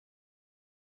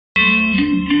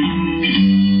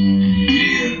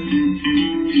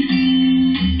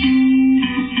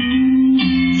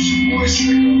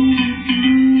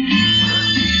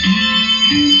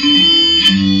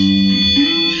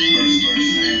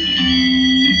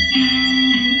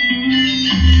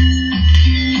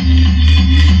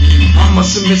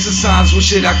some missing signs. Well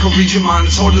shit, I could read your mind.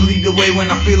 It's hard to lead the way when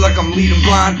I feel like I'm leading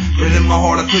blind. But in my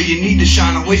heart I feel you need to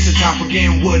shine. I wasted time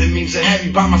forgetting what it means to have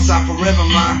you by my side forever,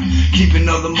 mine. Keeping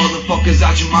other motherfuckers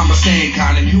out your mind by staying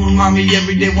kind. And you remind me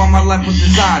every day why my life was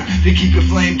designed to keep your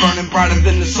flame burning brighter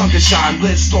than the sun can shine.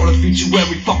 Let's start a future where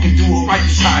we fucking do it right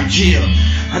this time, yeah.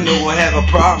 I know I have a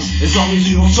problem. As long as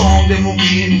you don't song, there won't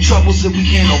be any troubles that we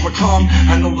can't overcome.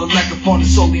 I know the lack of fun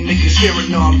is solely making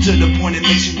spirit numb, to the point it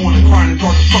makes you wanna cry and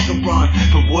start to fucking run.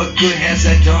 But what good has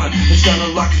that done? It's done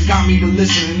a lot, cause it got me to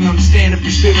listen and understand. If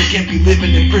your spirit can't be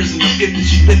living in prison, the gift that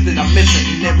you lifted, I'm missing.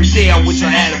 And every day I wish I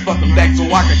had a fucking back so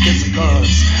I could kiss it, cause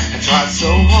I tried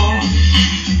so hard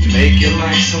to make your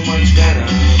life so much better,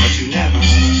 but you never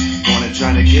wanna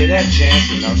try to get that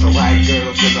chance. And that's alright,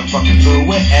 girl, cause I'm fucking through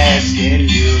with asking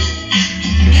you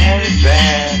to have it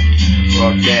bad.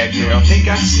 Fuck that, girl, think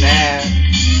I snapped,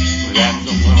 but that's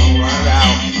the one right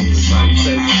out. I'm just trying to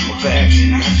take my back,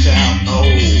 watch out,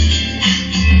 oh.